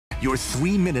your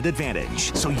 3-minute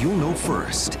advantage, so you'll know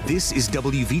first. This is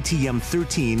WVTM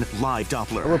 13 Live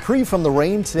Doppler. A reprieve from the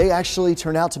rain today actually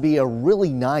turned out to be a really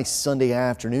nice Sunday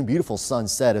afternoon. Beautiful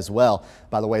sunset as well.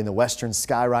 By the way, in the western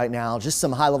sky right now, just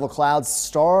some high-level clouds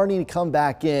starting to come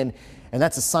back in. And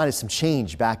that's a sign of some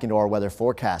change back into our weather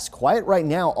forecast. Quiet right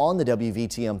now on the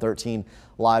WVTM 13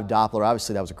 Live Doppler.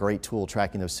 Obviously, that was a great tool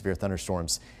tracking those severe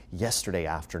thunderstorms yesterday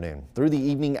afternoon. Through the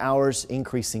evening hours,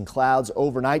 increasing clouds.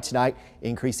 Overnight tonight,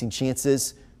 increasing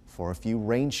chances for a few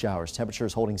rain showers.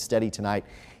 Temperatures holding steady tonight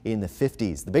in the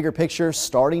 50s. The bigger picture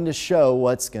starting to show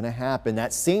what's going to happen.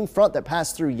 That same front that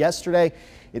passed through yesterday,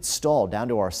 it stalled down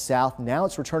to our south. Now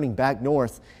it's returning back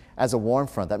north as a warm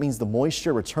front. That means the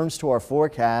moisture returns to our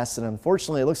forecast, and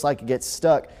unfortunately it looks like it gets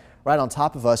stuck right on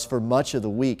top of us for much of the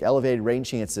week. Elevated rain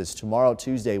chances tomorrow,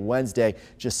 Tuesday, Wednesday,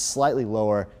 just slightly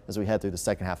lower as we head through the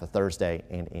second half of Thursday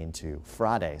and into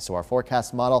Friday. So our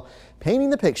forecast model painting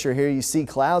the picture here. You see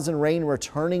clouds and rain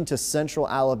returning to central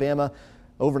Alabama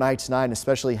overnight tonight, and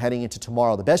especially heading into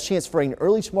tomorrow. The best chance for rain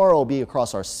early tomorrow will be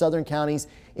across our southern counties,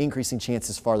 increasing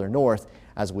chances farther north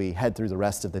as we head through the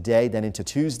rest of the day. Then into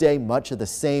Tuesday, much of the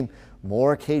same,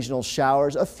 more occasional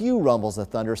showers, a few rumbles of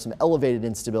thunder, some elevated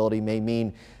instability may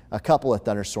mean a couple of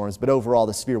thunderstorms, but overall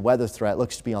the severe weather threat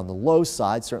looks to be on the low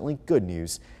side. Certainly good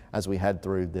news as we head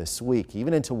through this week.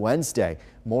 Even into Wednesday,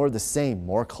 more of the same,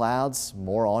 more clouds,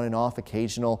 more on and off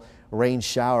occasional rain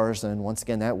showers, and once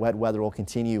again that wet weather will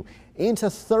continue into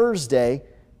Thursday.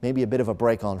 Maybe a bit of a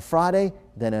break on Friday,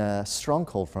 then a strong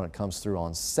cold front comes through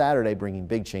on Saturday, bringing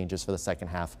big changes for the second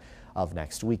half of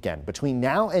next weekend. Between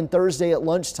now and Thursday at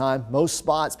lunchtime, most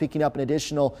spots picking up an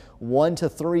additional 1 to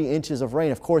 3 inches of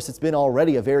rain. Of course, it's been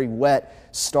already a very wet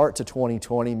start to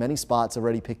 2020. Many spots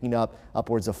already picking up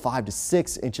upwards of 5 to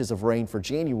 6 inches of rain for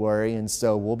January, and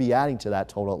so we'll be adding to that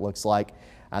total, it looks like,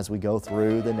 as we go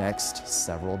through the next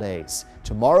several days.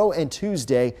 Tomorrow and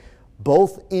Tuesday,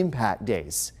 both impact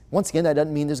days. Once again, that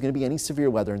doesn't mean there's going to be any severe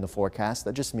weather in the forecast.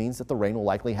 That just means that the rain will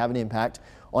likely have an impact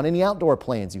on any outdoor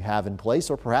plans you have in place,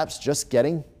 or perhaps just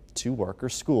getting to work or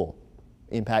school.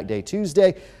 Impact day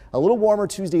Tuesday, a little warmer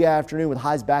Tuesday afternoon with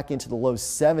highs back into the low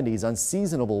 70s.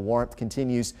 Unseasonable warmth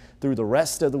continues through the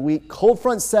rest of the week. Cold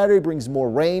front Saturday brings more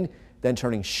rain, then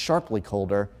turning sharply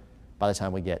colder by the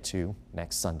time we get to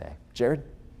next Sunday. Jared?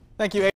 Thank you.